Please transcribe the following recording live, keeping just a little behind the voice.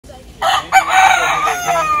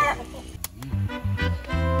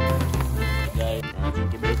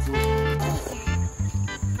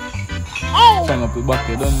up the back,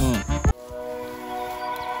 you don't know.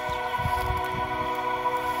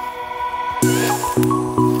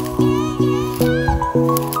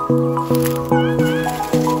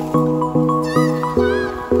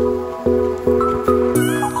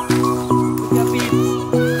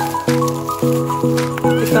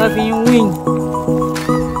 Having wing.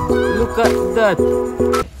 Look at that.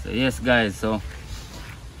 So yes guys, so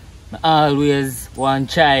I always want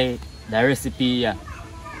to try the recipe here.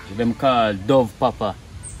 Them called Dove Papa.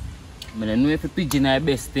 I don't know if a pigeon is the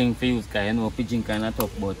best thing for use, because you know pigeon kind of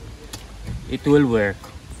tough, but it will work.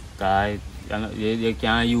 Cause you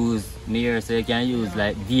can use near, so you can use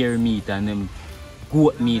like deer meat and them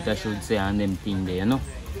goat meat, I should say, and them thing there, you know.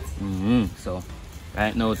 So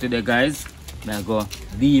right now today guys, I go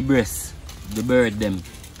de-breast the bird them,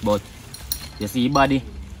 but you see your body,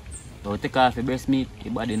 so take off the breast meat,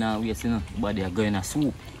 your body now waste, you know, your body are going to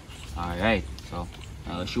soup. Alright, so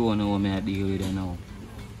I'll show you what I deal with it now.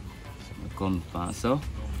 So I come past so.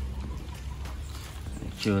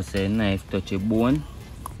 Make sure say knife touch your bone.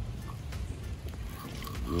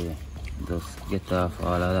 Yeah, just get off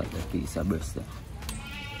all of that piece of breast there.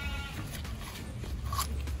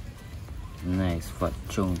 Nice fat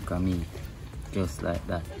chunk of meat. Just like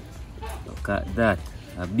that. Look at that.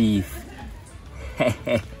 A beef.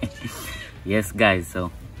 Yes guys,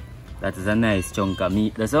 so that is a nice chunk of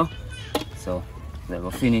meat. That's all. So we will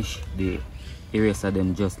finish the rest of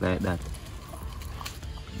them just like that.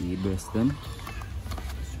 De-breast them.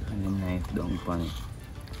 And the knife down upon it.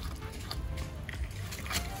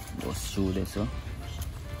 Just through this, so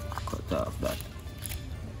cut off that.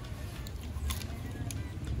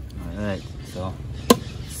 Alright, so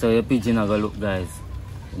your pigeon are gonna look guys,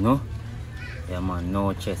 you know? Yeah man,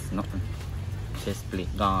 no chest, nothing. Chest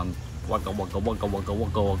plate gone. Waka waka waka waka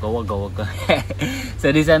waka waka waka waka.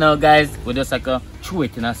 So this is now guys, we just like a chew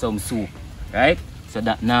it in some soup, right? So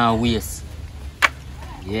that now waste.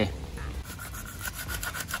 Yeah.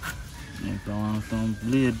 If I want some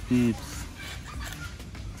blade peeps.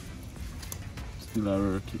 Still a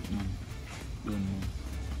work it man. Don't know.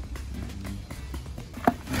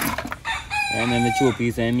 And then the chew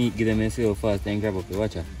piece and meat, give them a so fast and grab up the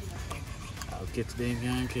watcher. I'll catch them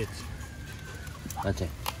and catch. Watch it.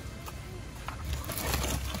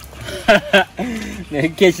 They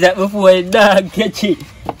catch that before the dog catch it.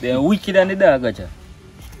 They're wicked on the dog, watch it.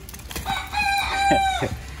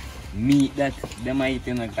 Meat that them are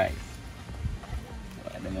eating the guys.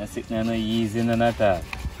 Them are sitting on the easy and attack.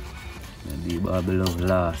 The bubble of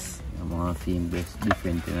last. I'm going to feel best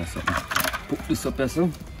different or something. Put this up here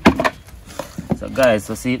so. So guys,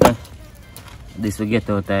 so see that this will get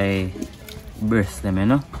out I breast them, you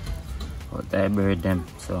know. Out I bird them.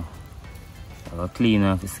 So I'll clean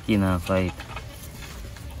off the skin off it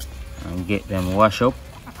and get them wash up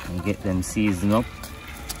and get them seasoned up.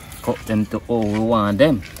 Cut them to how we want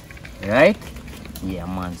them. Right? Yeah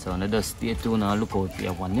man, so now just stay tuned and look out for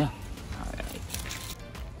your one, yeah.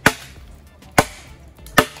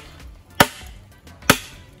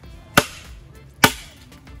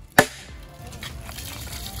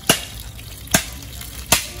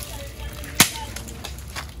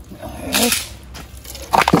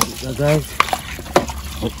 So guys,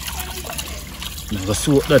 I'm going to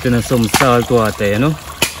soak that in some salt water, you know.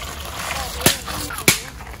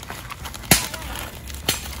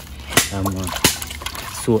 I'm going to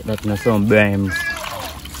soak that in some brine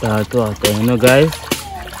salt water, you know guys.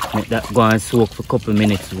 Make that go and soak for a couple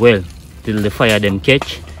minutes well, till the fire them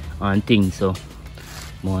catch and things. So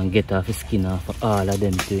I'm going to get off the skin off of all of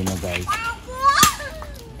them too, you know guys.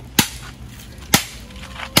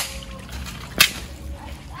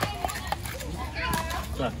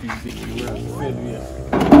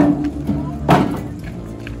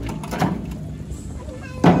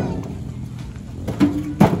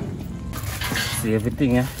 See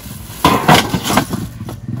everything, yeah?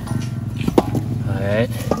 Alright.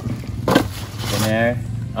 Then here,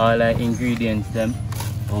 all the ingredients them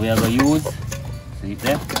we are going to use. See it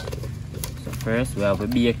there? So first we have a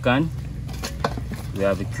bacon. We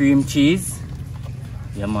have a cream cheese.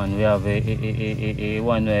 Yeah man, we have a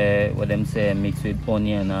one what them say mixed with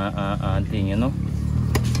onion and thing, you know.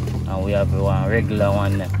 And we have one regular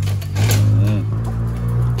one there.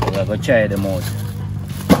 We are going to try them out.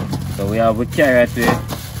 So we have a carrot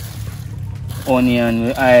with onion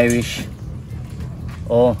with Irish.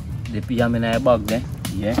 Oh, the yam in our bag there.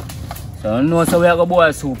 Yeah. So no, so we are going to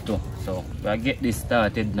boil soup too. So we are get this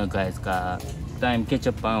started now guys, cause time catch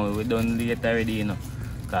up and we done late already, you know.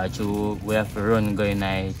 Cause we have to run go in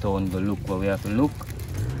the town go look what we have to look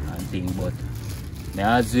and thing, but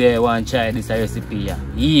as we want to try this recipe, yeah,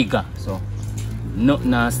 eager. So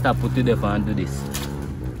nothing I stop put to death and do this.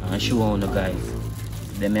 And show all the guys.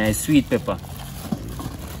 Then I sweet pepper.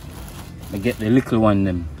 I get the little one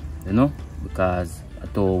them, you know, because I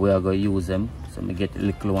thought we are gonna use them. So I get the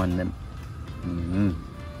little one them.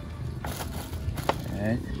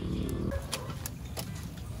 Alright.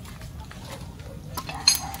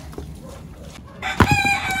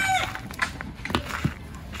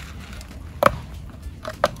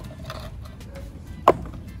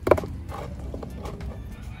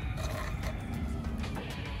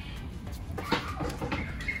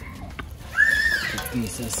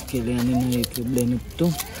 Piece of skillet in it to blend it too.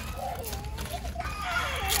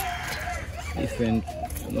 Different.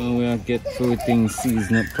 Now we get few things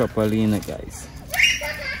seasoned properly, in it, guys.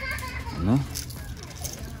 You know.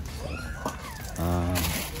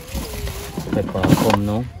 Pepper come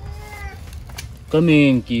now. Come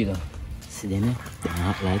in, kid. See them, eh? They're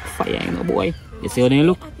hot like fire, you know, boy. You see how they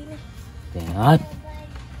look? They're hot.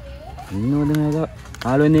 You know them like that.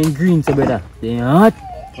 All when they're green, so better. They're hot.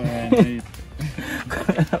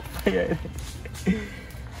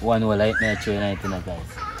 One will light night, two night, guys.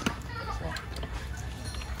 So.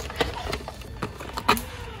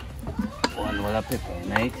 One will pepper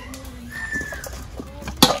night.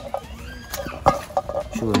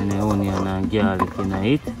 Showing the onion and garlic in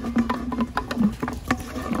it.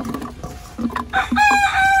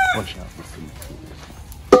 Wash out the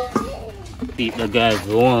seafood. Eat the guys,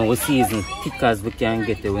 we want we season thick as we can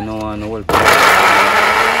get it. We don't want to hold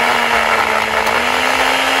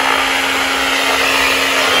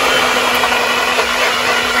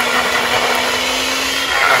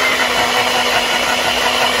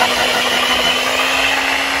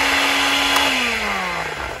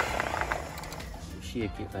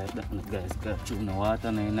shake it like that, guys. Got tune the water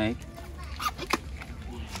in the night.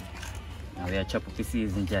 Now we are chop up the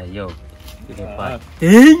season, Jai. Yo, give a pot.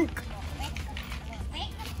 Think!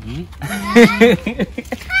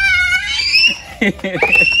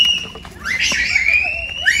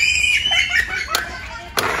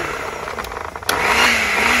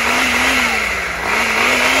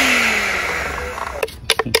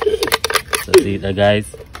 So see that,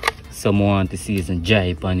 guys. Some want to season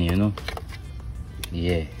Jai on here, you know.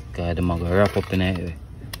 Yeah, because I'm going to wrap up in a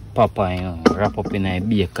papa, you know, wrap up in a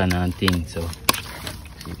bacon and things. So,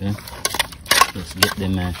 okay. Let's get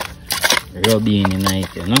them rub in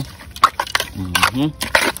it, you know.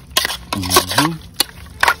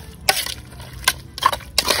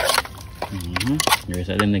 The rest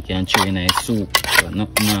of them they can chew in a soup, but not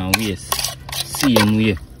now waste. Same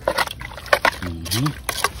way.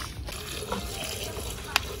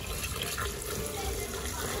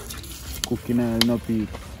 Cooking oil no peak.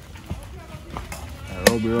 I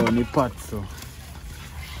rub around the pot so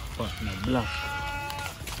pot no black.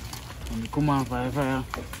 When you come off the fire,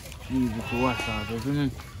 easy to wash out, you see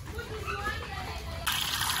me?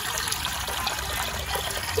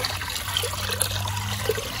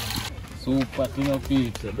 Soup pot no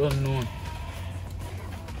peak, you don't know.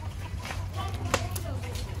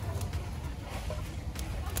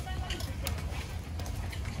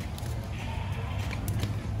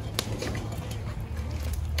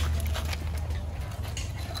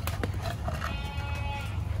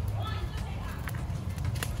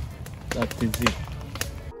 That is it.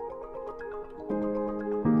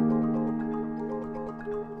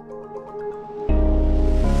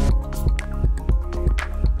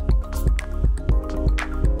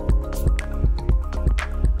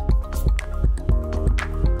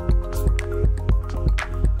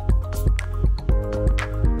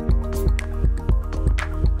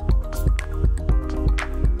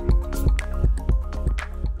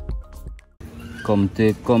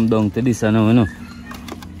 Come down to this now, you know.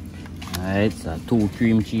 Alright, so 2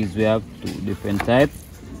 cream cheese we have, 2 different types.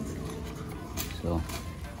 So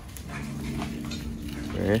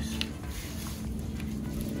first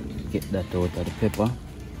get that out of the pepper.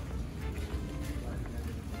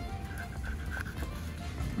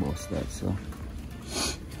 Bust that so.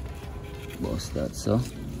 Bust that so.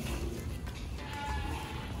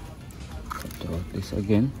 Cut out this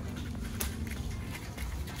again.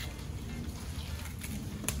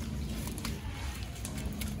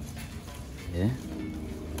 Yeah.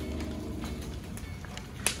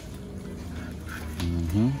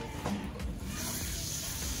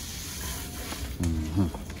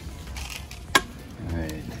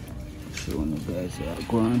 Alright. Showing you guys how I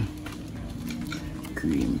go on.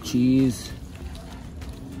 Cream cheese.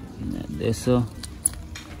 And that there so.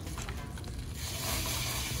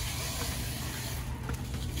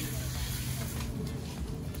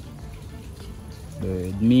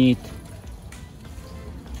 Bird meat.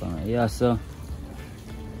 Yassa.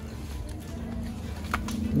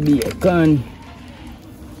 bacon.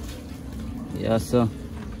 Yes, sir.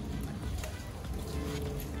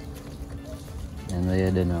 And what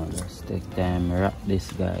you do now? Let's take time to wrap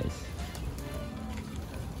this, guys.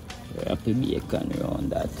 Wrap the bacon around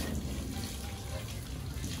that.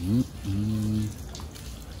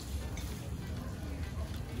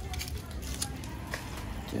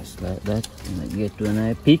 Just like that. And I get when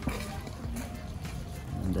I pick.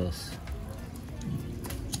 And just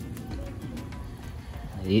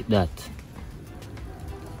I eat that.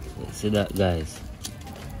 See that, guys?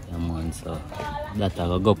 Come on, so that I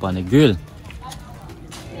will go up on the grill.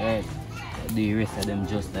 Right. I do the rest of them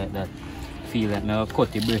just like that. Feel like I will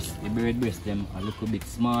cut the bird breast them a little bit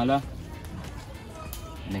smaller.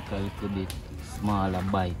 Make a little bit smaller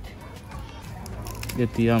bite.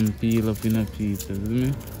 Get the yam peel up in a pieces, isn't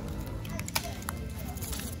it?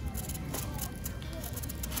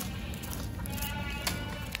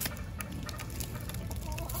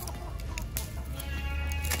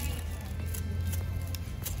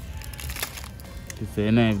 It's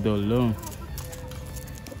a knife dull down.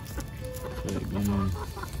 So come on.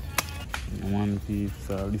 One piece,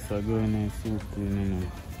 so this will go in a soup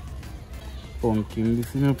clean, pumpkin,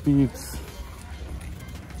 this in a peeps.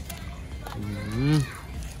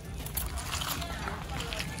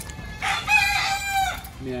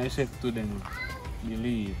 Me I chef to them,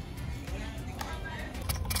 believe.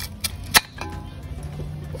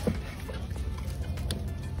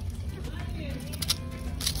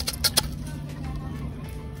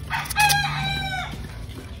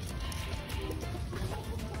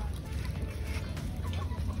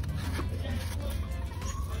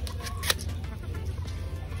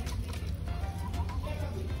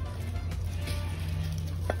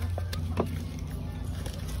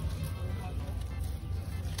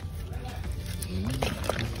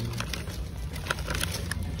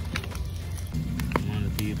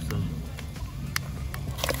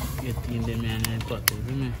 Get in the man and pot,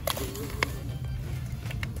 isn't it?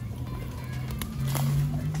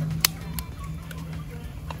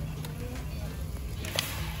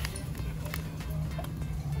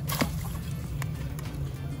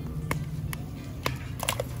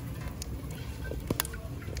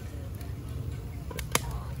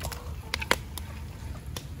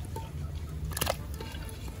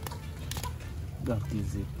 That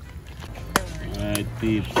is it. Alright,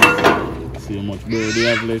 peeps. See how much bird they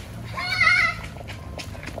have left.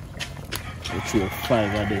 We throw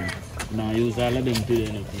 5 of them. Now use all of them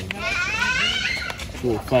today. Nothing.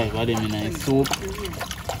 Throw 5 of them in a soup.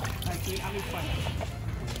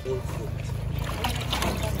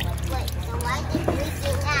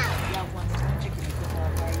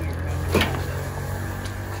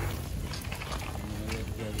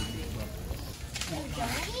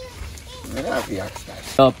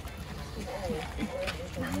 Up.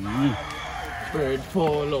 Bird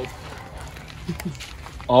fall up.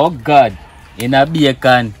 Oh God, in a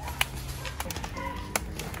bacon.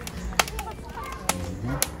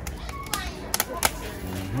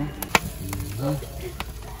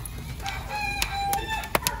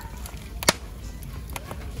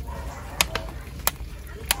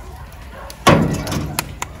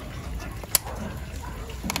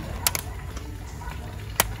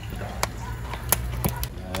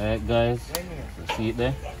 Alright guys, so see it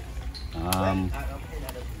there.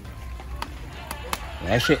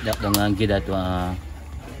 I shake that down and give that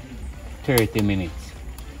 30 minutes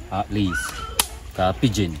at least. Cause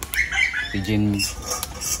pigeon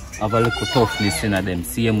have a little toughness in them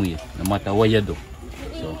same way, no matter what you do.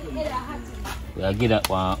 So we'll give that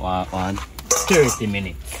one 30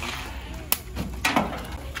 minutes.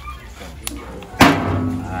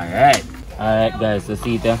 Alright guys, so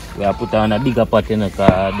see it, we have put on a bigger pot in the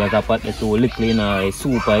car. There's a pot that's too little in a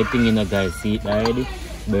soup, I think, in the guys. See it already?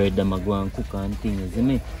 Bird them are going to cook and things, isn't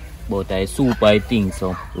it? But I soup, I think,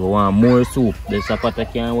 so we want more soup. There's a pot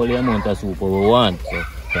that can't hold the amount of soup we want, so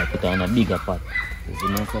we put on a bigger pot. You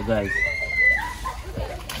see, so guys?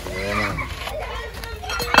 Yeah, man.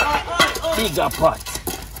 Bigger pot.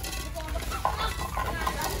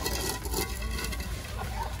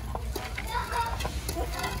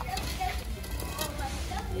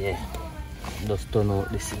 Yeah, just turn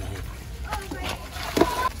out this thing here.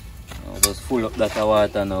 I'll just full up that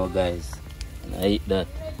water now, guys. And I eat that.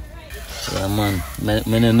 Yeah, man. I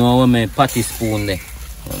don't know what my patty spoon there.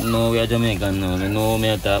 I don't know we are Jamaican now. I know what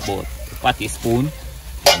I talk about. Patty spoon.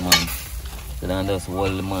 Yeah, man. So then I just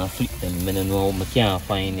hold my flip them. I don't know I can't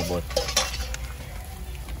find it, but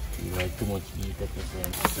you like too much meat at the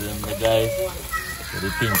same. Guys, so they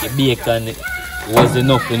think the bacon was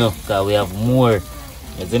enough, you know, because we have more.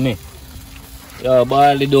 You see me? Yeah,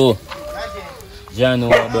 barley though. John,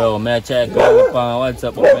 bro, may I try to call you on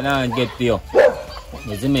WhatsApp, but I don't get to you.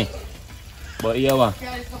 You see me? But here, I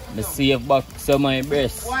save back some of my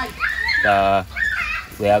breasts.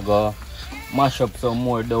 We are going to mash up some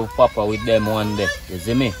more Dove Papa with them one day. You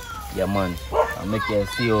see me? Yeah, man. I make you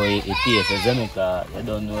see how it tastes. You see me? Because you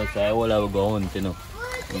don't know, so I will go hunt, you know.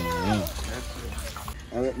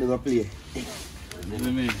 I let me go play. You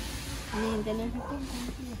see me? I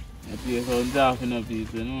play some dark in a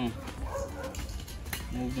piece, you know.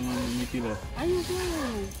 Move them and make it up. Are you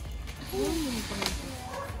doing?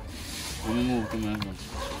 Let me move to my house.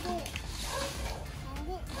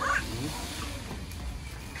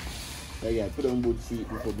 Yeah, put on both seat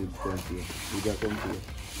before both come here. You got come here.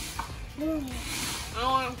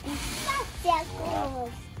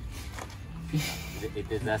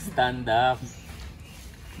 It is a stand-up.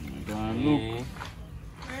 Look.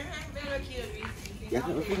 You have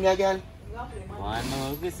to finger again? One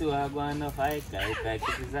this is what I'm going to fight. It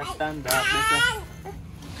is a stand-up.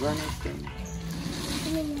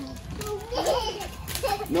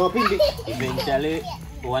 No, Pindi. Eventually,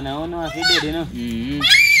 one of them is dead, you know.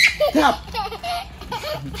 Tap!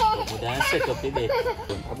 We don't set up the bed.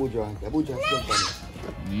 Abuja, stop on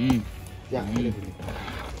it. Yeah,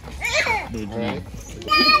 alright.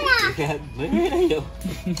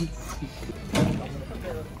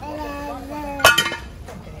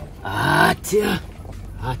 Tia.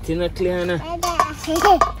 Tina clear na.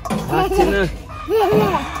 Tina.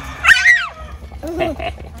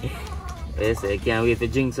 Yes, I can't wait to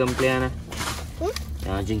drink some clear na. You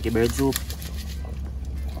want to drink your bird soup?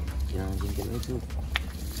 You want to drink your bird soup?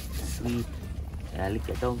 Sweet. Yeah, lick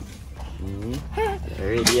your tongue.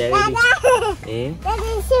 Ready, ready? Eh?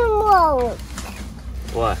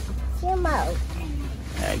 What?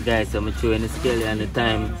 Alright guys, so I'm throwing the scale and the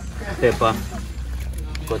thyme, pepper,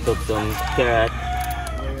 cut up some carrot.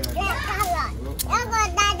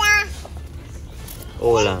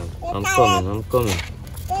 Hold on, I'm coming.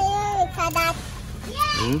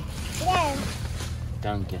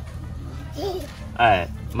 Thank you. Alright,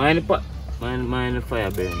 mind the pot, mind the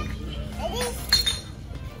fire burning.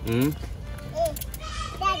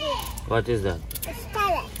 What is that? It's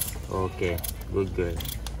carrot. Okay, good girl.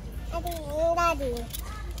 Daddy.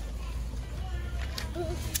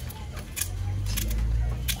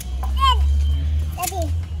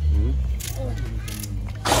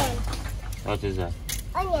 What is that?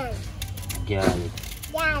 Onion. Garlic.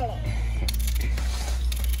 Garlic.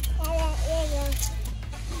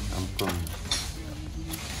 I'm coming.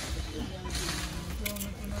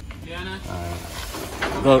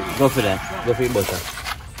 Go for that. Go for your butter.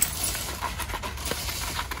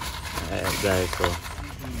 Alright guys, so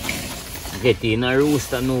get in a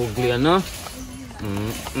roast and ugly, no?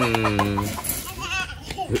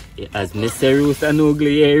 As Mr. Roast and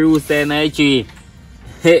ugly, roast and I tree.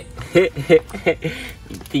 You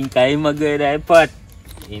think I'm a good iPod?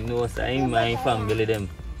 You know, so I'm my family them.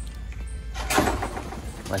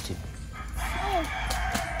 Watch it.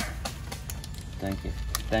 Thank you.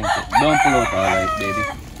 Thank you. Don't pull out alright, baby.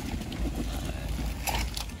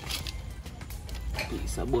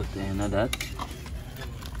 Piece of butter, you know that?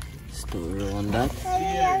 Stir around that.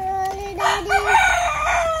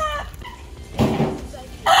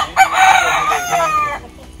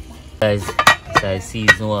 Guys, so I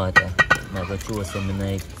season water. I'm going to throw some in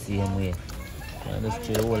the same way. I just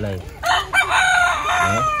throw the whole life.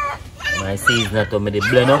 My season that to me the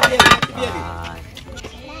blend up.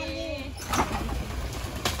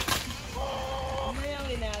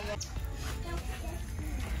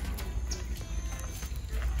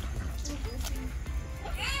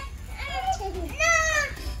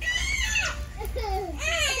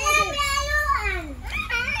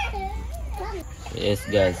 Yes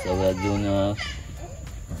guys, so we're doing a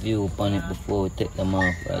view upon it before we take them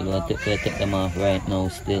off. Right? We're going to take them off right now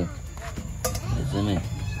still. You see me?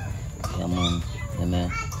 Yeah man, yeah,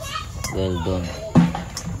 man. Well done.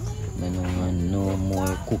 I don't want no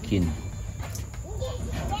more cooking.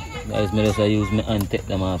 Guys, I just use my hand to take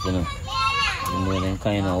them off, you know. You know, they're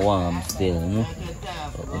kind of warm still, you know.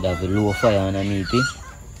 But we have a low fire underneath it.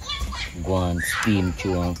 Go and steam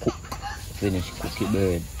through and cook. Finish cook it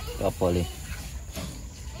bird properly.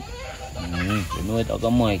 You know it like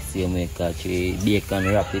a mic same way, because you bacon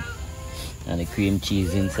wrap it and the cream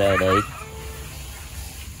cheese inside of it.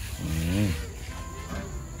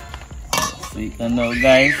 See and now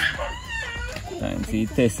guys, time for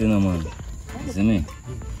testing man. You see me?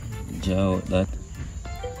 Draw out that.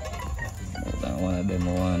 That one of them I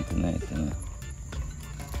want tonight, you know.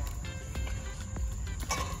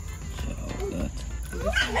 Draw out that.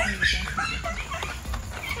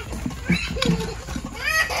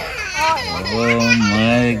 Oh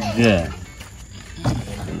my God.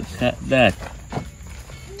 Look at that.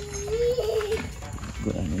 Go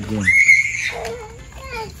on again.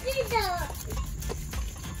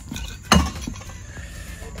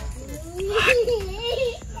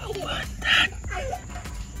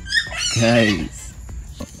 Guys,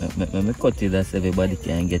 let me cut it so everybody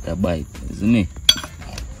can get a bite, isn't it?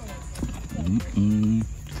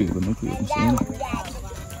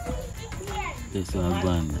 This one go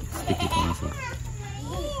and stick it on so.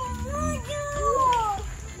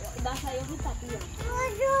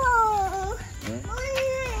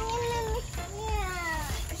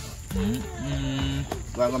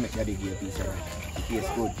 Go and make daddy give a piece of it. It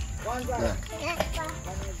tastes good. Yeah.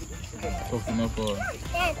 Talking about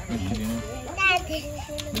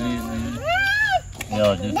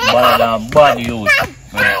Yo, this better than body use.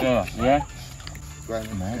 Yeah? Go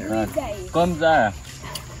and My God. Come, Zara.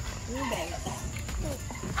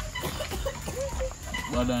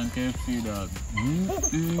 better than KFC, dog.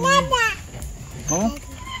 Huh?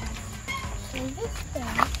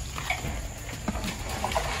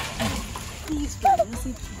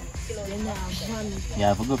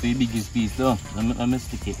 Yeah, I forgot the biggest piece though. Let me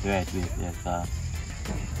stick it right with that.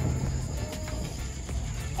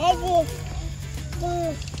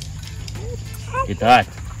 It's hot.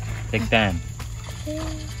 Take time.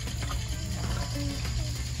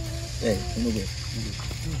 Hey, come over.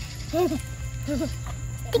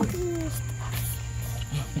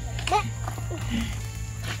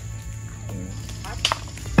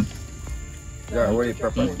 Yeah, hold it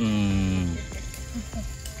properly.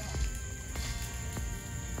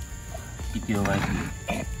 Keep your right.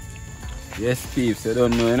 Yes, peeps, you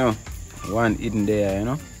don't know, you know. One hidden there, you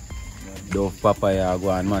know. Dove papaya,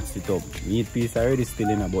 go and match it up. Meat piece already still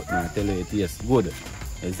in a but now I tell you it tastes good.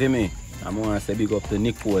 You see me? I'm going to say big up to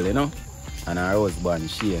Nicole, you know. And her husband,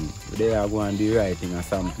 Shane. They are going to do right thing and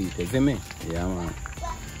some people, you see me? Yeah, man.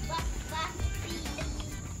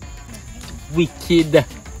 Wicked.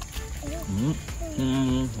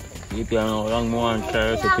 If you know long more and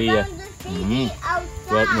try recipe here.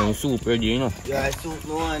 Right now, soup ready, you know. Yeah, soup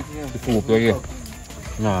no one, you know. The soup ready.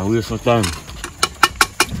 Nah, waste no time.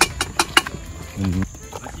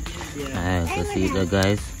 Alright, so see that,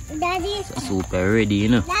 guys. Daddy, So soup are ready, you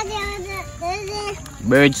know. Daddy,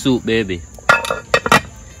 Bird soup, baby.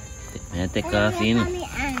 Take off, you know.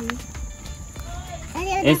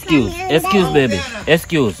 Excuse, baby.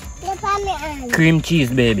 Excuse. Cream cheese,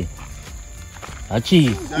 baby. A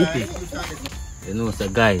cheese. Eat it. You know, so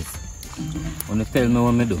guys, wanna tell me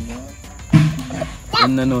what I do?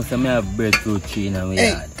 You know, so I have breadfruit tree in my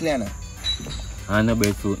yard. Clear now. And no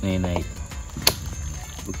breadfruit in night.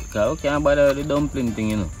 Because we can't bother the dumpling thing,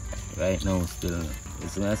 you know. Right now, still. You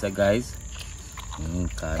see what I say, guys?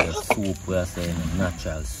 Because the soup we are saying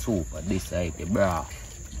natural soup. This side, the broth.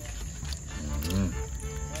 The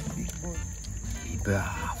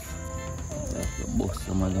broth. You bust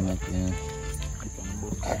some of them again.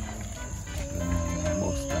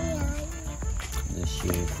 Bust them. The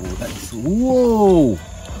share food like this. Whoa!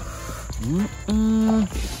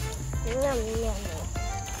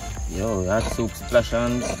 Yo, that soup splash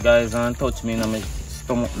on, guys, and touch me in my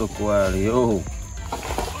stomach look wild. Yo.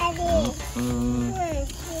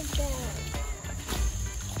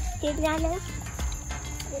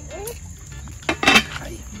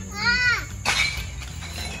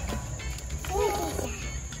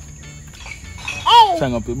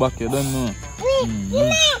 Hang up your back, you don't know.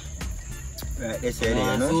 Right, that's ready,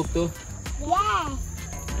 you know. Soup too? Yeah.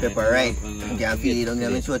 Pepper right. You can feel it on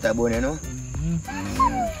the shoulder bone, you know.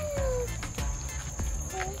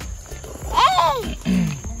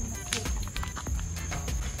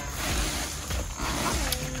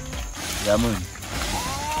 Yeah, man.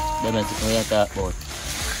 That's what we talk about.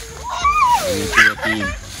 Protein.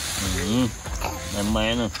 Remember,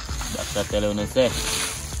 you know, doctor tell you to say.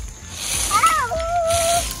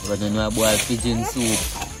 When you know boil pigeon soup,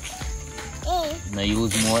 you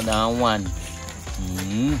use more than one.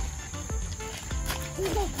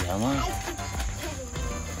 Yeah, man.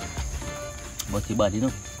 But the body, you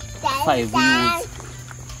know, 5 use.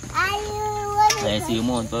 I see you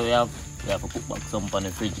want to have to cook back some on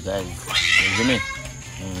the fridge, guys. Isn't it?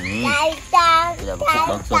 You have to cook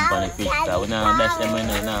back some on the fridge. Because we don't dash them in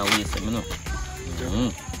there, now waste them, you know.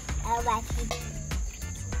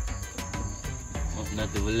 Not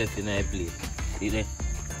even left in a plate. See there?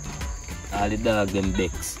 All the dog them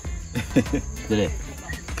decks. See there?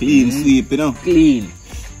 Clean sweep, you know. Clean.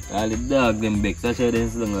 All the dog them becks. That's why they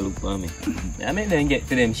still look for me. I make them get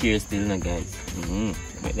to them share still, no, guys.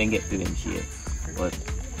 Make them get to them share. But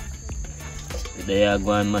they are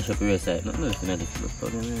going to mash up your side. Not nothing at this look for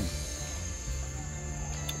them.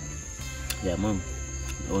 Yeah, man.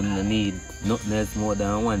 You only need nothing else more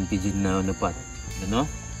than one pigeon now in the pot. You know?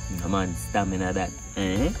 Yeah, man, stamina that.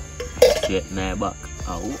 Straight in the back.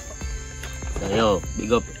 Oh. So, yo,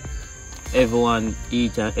 big up everyone,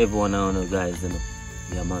 each and every one of you guys, you know.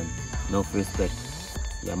 Yeah, man. Enough respect.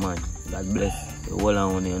 Yeah, man. God bless the whole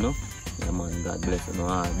on you know. Yeah, man. God bless you, no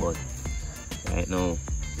hard, but right now,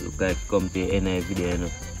 look like come to the end of the video, you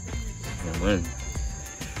know. Yeah, man.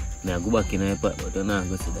 I go back in the pot, but I'm not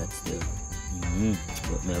going to see that still.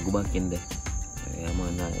 But I go back in there. Yeah,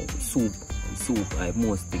 man. Soup. I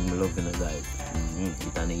most thing I love in the guys.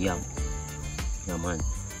 It and the yam. Yeah, man.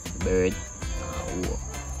 The bird.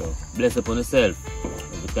 So, bless upon yourself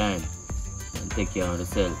every time. And take care of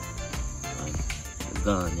yourself. And you're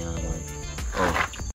gone, yeah, man. Oh.